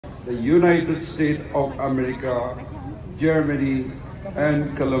the United States of America, Germany,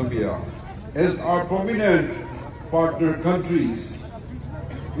 and Colombia. As our prominent partner countries,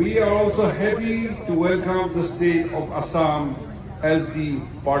 we are also happy to welcome the state of Assam as the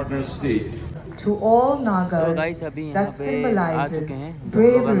partner state. To all Nagas, that symbolizes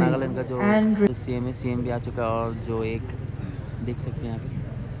bravery and CM भी आ चुका है और जो एक देख सकते हैं यहाँ पे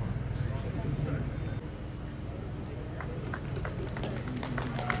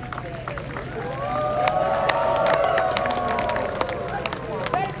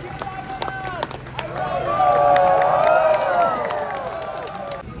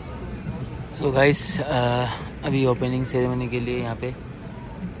तो गाइस अभी ओपनिंग सेरेमनी के लिए यहाँ पे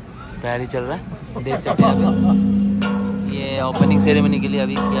तैयारी चल रहा है, देख सकते हैं अभी ये ओपनिंग सेरेमनी के लिए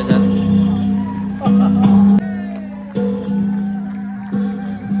अभी किया जा रहा है।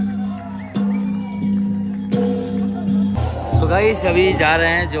 सो गाइस अभी जा रहे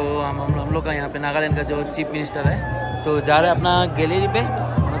हैं जो हम लोग का यहाँ पे नागालैंड का जो चीफ मिनिस्टर है तो जा रहे हैं अपना गैलरी पे,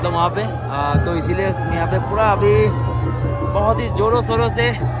 मतलब वहाँ पे तो इसीलिए यहाँ पे पूरा अभी बहुत ही ज़ोरों शोरों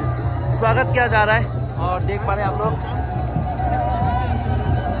से स्वागत किया जा रहा है और देख पा रहे हैं आप लोग।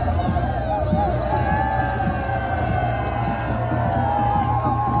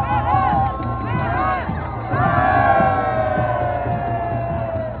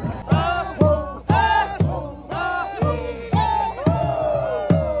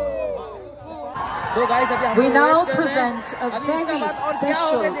 We now present a very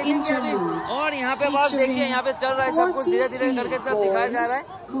special interlude. और यहाँ पे बात देखिए, यहाँ पे चल रहा है सब कुछ धीरे धीरे करके सब दिखाया जा रहा है।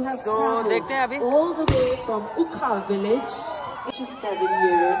 तो देखते हैं अभी। All the way from Ukha village, 7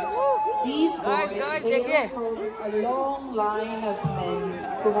 years. These boys hail from a long line of men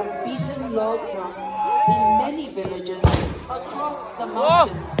who have beaten log drums in many villages across the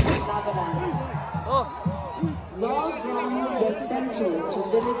mountains of Nagaland. Log drums were central to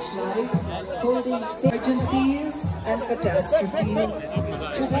village life, holding emergencies and catastrophes,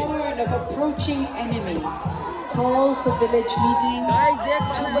 to warn of approaching enemies, call for village meetings,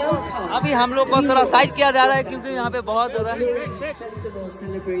 to welcome. अभी हम लोग को थोड़ा side किया जा रहा है क्योंकि यहाँ पे बहुत हो रहा है festival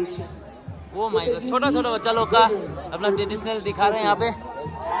celebrations. Oh my God, छोटा छोटा बच्चा लोग का अपना ट्रेडिशनल दिखा रहे हैं यहाँ पे।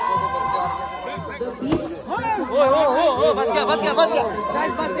 बच गया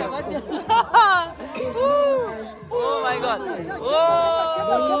Oh my God! Oh,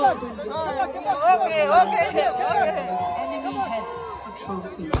 okay. Enemy heads for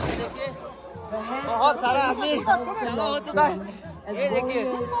trophy. बहुत सारा आदमी जमा हो चुका है। ये देखिए।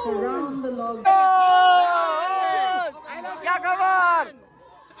 Surround the log. क्या खबर?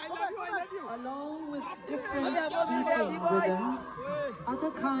 Along with different beating rhythms,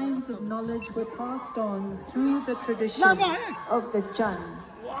 other kinds of knowledge were passed on through the tradition of the chan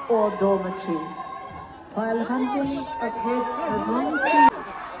or dormitory. While hunting of heads has long ceased,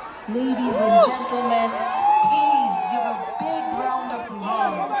 ladies and gentlemen, please give a big round of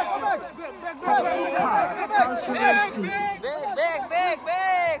applause for the Ukha cultural treat. Big!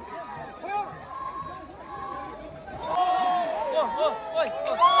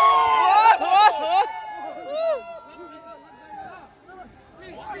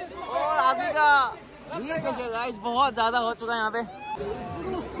 और आदमी का ये देखिए guys बहुत ज्यादा हो चुका है यहाँ पे।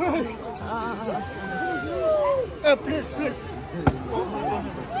 Please.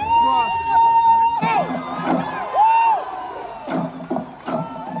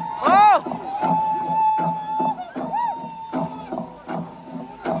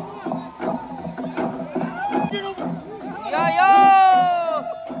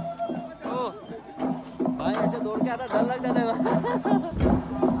 भाई ऐसे दौड़ के आता डर लग जाता है।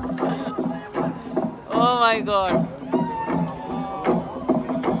 Oh my God.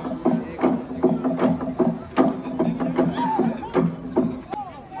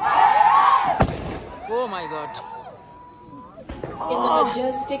 In the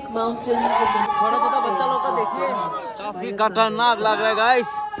majestic mountains of the छोटा बच्चा लोग का देखिए काफी खतरनाक लग रहा है गाइस,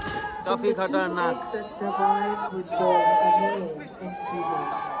 काफी खतरनाक।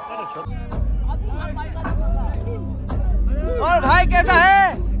 और भाई कैसा है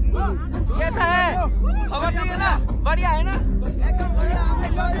खबर नहीं है ना, बढ़िया है ना।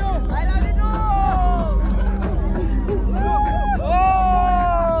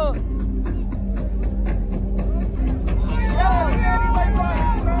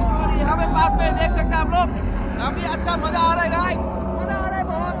 पास में देख सकते हैं आप लोग, काफी अच्छा मजा आ रहा है गाइस, मजा आ रहा है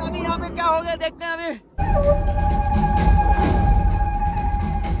बहुत। अभी यहाँ पे क्या हो गया देखते हैं अभी।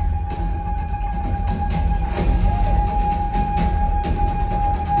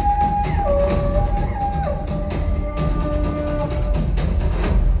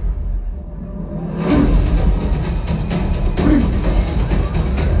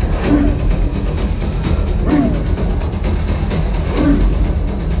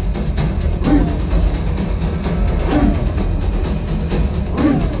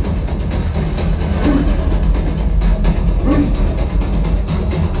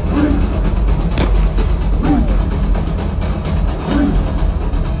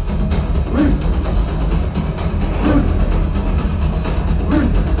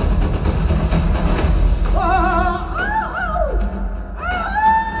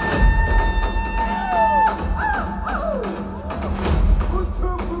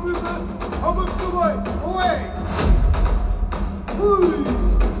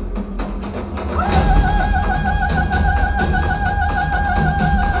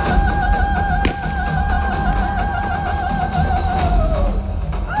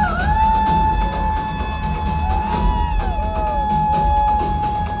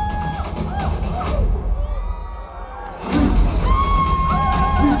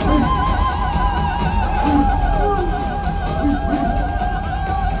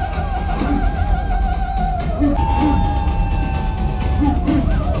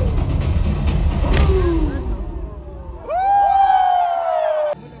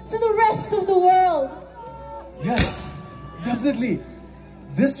 Unfortunately,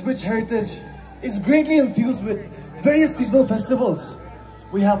 this rich heritage is greatly infused with various seasonal festivals.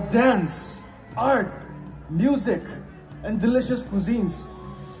 We have dance, art, music, and delicious cuisines.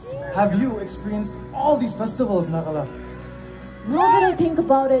 Have you experienced all these festivals, Nakala? Now that I think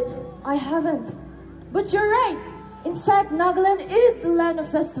about it, I haven't. But you're right. In fact, Nagaland is the land of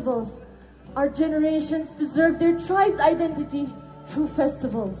festivals. Our generations preserve their tribe's identity through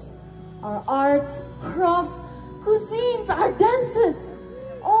festivals. Our arts, crafts, cuisines, our dances,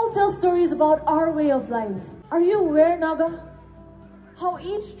 all tell stories about our way of life. Are you aware, Naga, how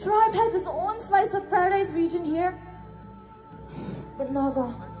each tribe has its own slice of paradise region here? But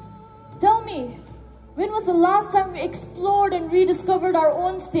Naga, tell me, when was the last time we explored and rediscovered our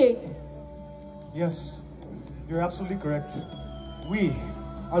own state? Yes, you're absolutely correct. We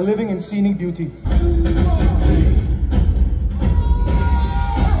are living in scenic beauty.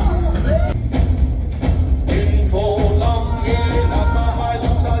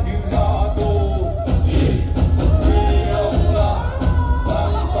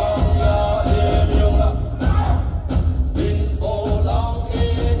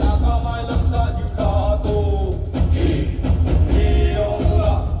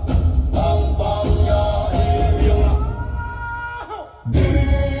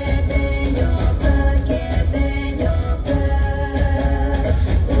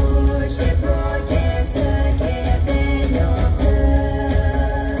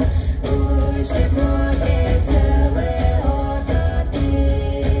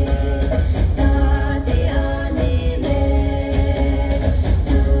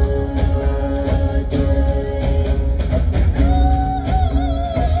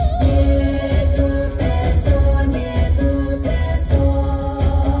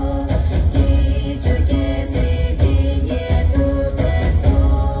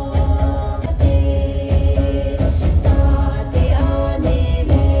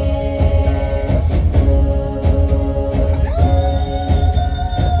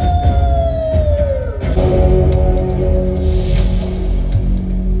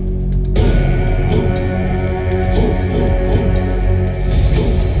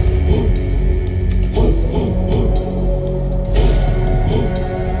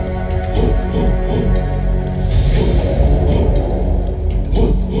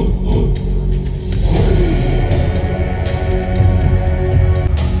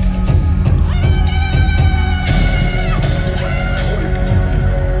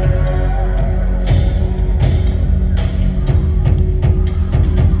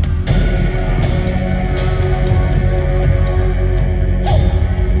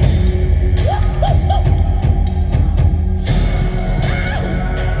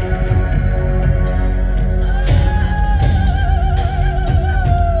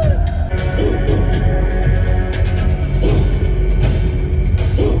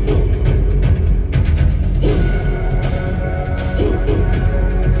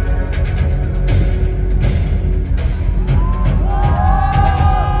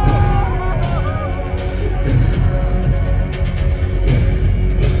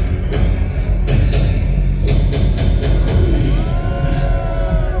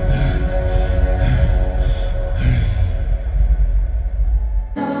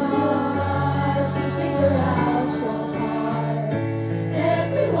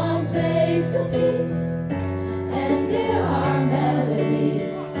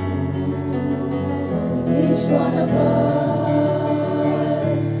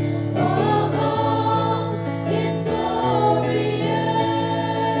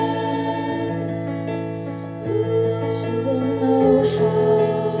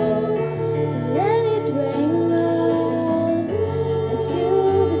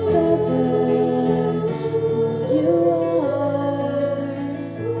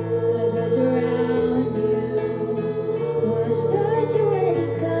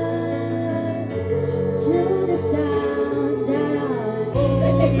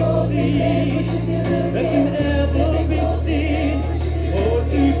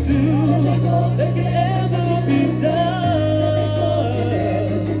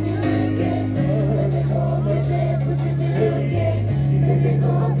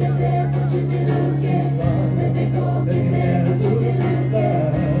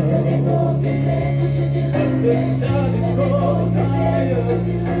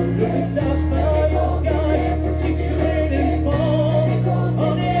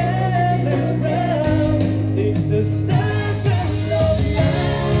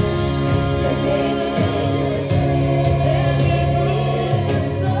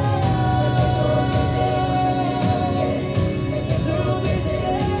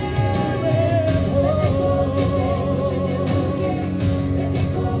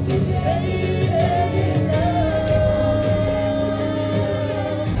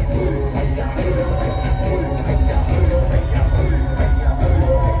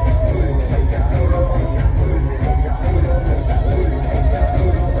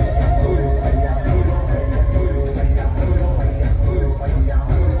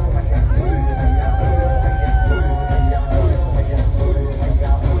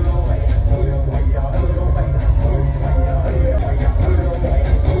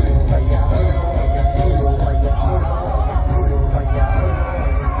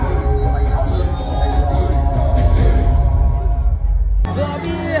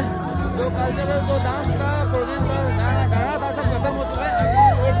 जो cultural जो dance का programme का गाना था सब खत्म हो चुका है।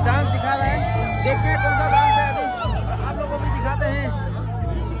 अभी एक डांस दिखा रहा है, देखते हैं कौन सा डांस है अभी, आप लोगों को भी दिखाते हैं।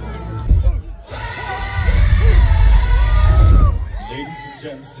 Ladies and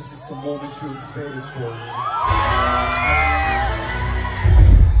gents, this is the moment you've waited for.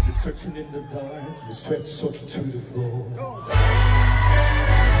 You're searching in the dark, your sweat soaking through the floor.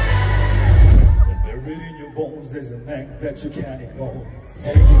 And buried in your bones, there's an act that you can't ignore.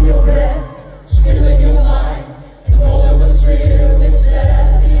 Taking your breath, stealing your mind, and all that was real is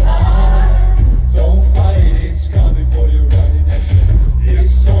left behind. Don't fight it, it's coming for you right in action.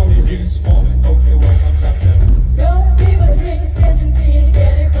 It's only this moment, okay, what comes after? Your fever dreams, can't you see it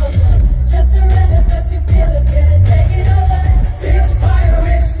getting closer? Just surrender, cause you feel it, take it over. It's fire,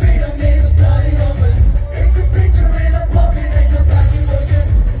 it's freedom, it's bloody open. It's a preacher in a pulpit, ain't no black emotion.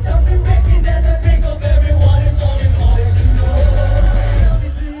 It's something breaking at the brink of everyone, it's only all that you know. Tell me,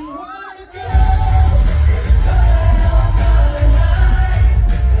 do you wanna go? Turn off all the lights.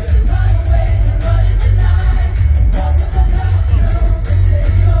 Run away to run in the night. Cross the culture, take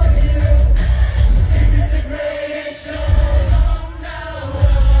your hero. This is the greatest show from now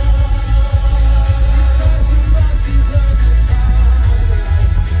on.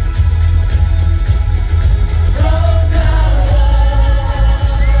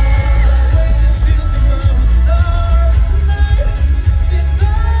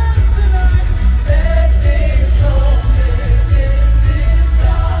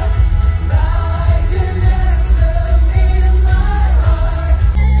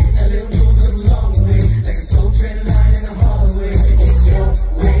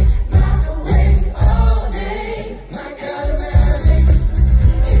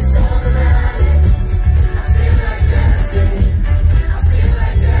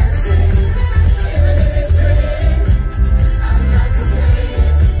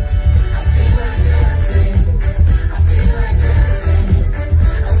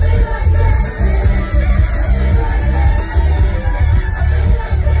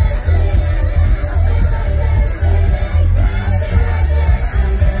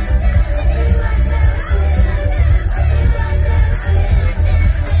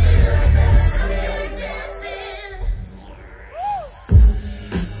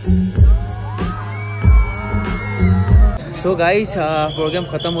 So guys programme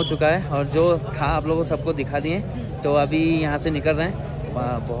ख़त्म हो चुका है और जो था आप लोगों को सबको दिखा दिए। तो अभी यहाँ से निकल रहे हैं,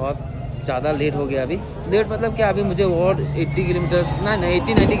 बहुत ज़्यादा लेट हो गया। अभी लेट मतलब क्या, अभी मुझे और 80 किलोमीटर ना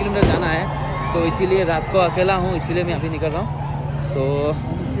 80-90 किलोमीटर जाना है, तो इसीलिए रात को अकेला हूँ, इसीलिए मैं अभी निकल रहा हूँ। सो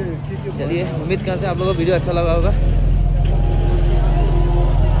चलिए, उम्मीद करते हैं आप लोगों को वीडियो अच्छा लगा होगा।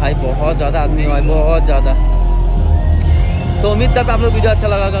 भाई बहुत ज़्यादा आदमी हुआ है, बहुत ज़्यादा। तो उम्मीद करता आप लोग वीडियो अच्छा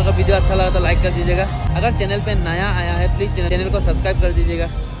लगा। अगर वीडियो अच्छा लगा तो लाइक कर दीजिएगा। अगर चैनल पे नया आया है प्लीज़ चैनल को सब्सक्राइब कर दीजिएगा।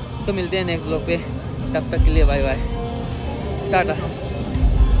 सो मिलते हैं नेक्स्ट ब्लॉग पे, तब तक के लिए बाय बाय, टाटा।